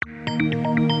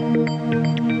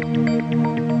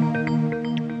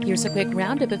Here's a quick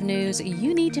roundup of news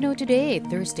you need to know today,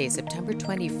 Thursday, September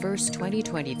 21st,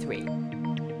 2023.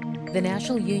 The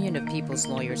National Union of People's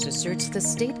Lawyers asserts the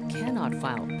state cannot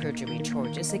file perjury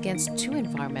charges against two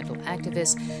environmental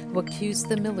activists who accused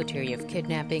the military of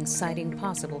kidnapping, citing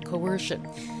possible coercion.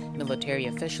 Military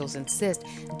officials insist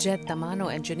Jed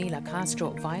Tamano and Janila Castro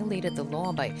violated the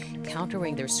law by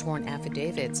countering their sworn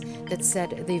affidavits that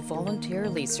said they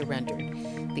voluntarily surrendered.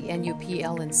 The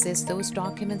NUPL insists those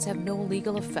documents have no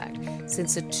legal effect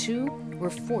since the two were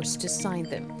forced to sign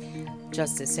them.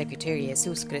 Justice Secretary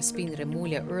Jesus Crespin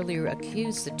Remulla earlier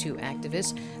accused the two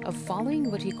activists of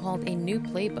following what he called a new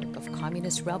playbook of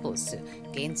communist rebels to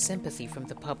gain sympathy from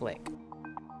the public.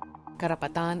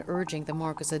 Karapatan urging the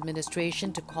Marcos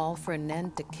administration to call for an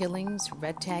end to killings,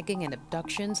 red tagging, and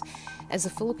abductions as the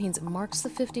Philippines marks the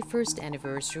 51st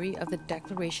anniversary of the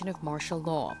declaration of martial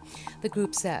law. The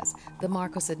group says the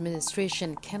Marcos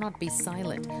administration cannot be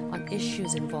silent on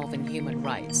issues involving human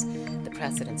rights. The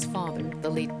president's father, the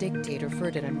late dictator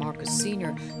Ferdinand Marcos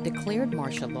Sr., declared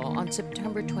martial law on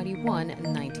September 21,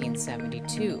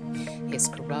 1972. His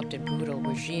corrupt and brutal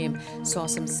regime saw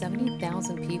some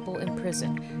 70,000 people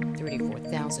imprisoned,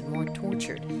 34,000 more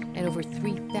tortured, and over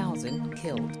 3,000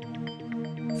 killed.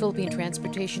 Philippine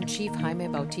Transportation Chief Jaime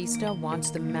Bautista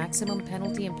wants the maximum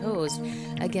penalty imposed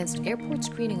against airport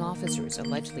screening officers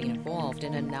allegedly involved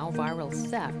in a now viral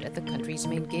theft at the country's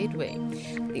main gateway.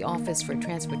 The Office for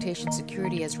Transportation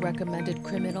Security has recommended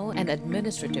criminal and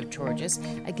administrative charges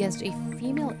against a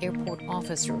female airport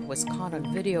officer who was caught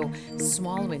on video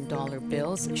swallowing dollar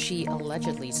bills she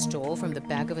allegedly stole from the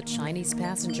bag of a Chinese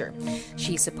passenger.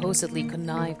 She supposedly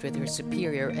connived with her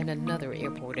superior and another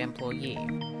airport employee.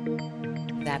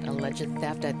 That alleged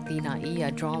theft at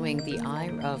Tinaiya drawing the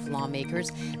ire of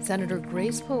lawmakers, Senator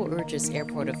Grace Poe urges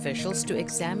airport officials to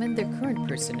examine their current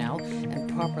personnel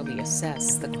and properly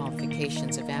assess the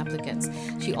qualifications of applicants.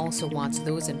 She also wants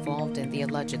those involved in the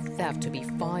alleged theft to be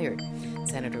fired.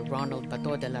 Senator Ronald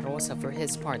Bato de la Rosa, for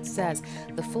his part, says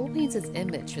the Philippines'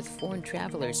 image with foreign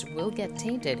travelers will get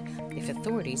tainted if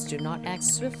authorities do not act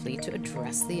swiftly to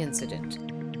address the incident.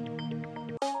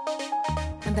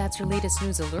 And that's your latest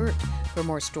news alert. For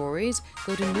more stories,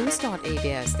 go to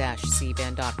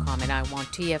news.abs-cbn.com and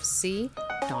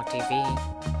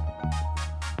iwanttfc.tv.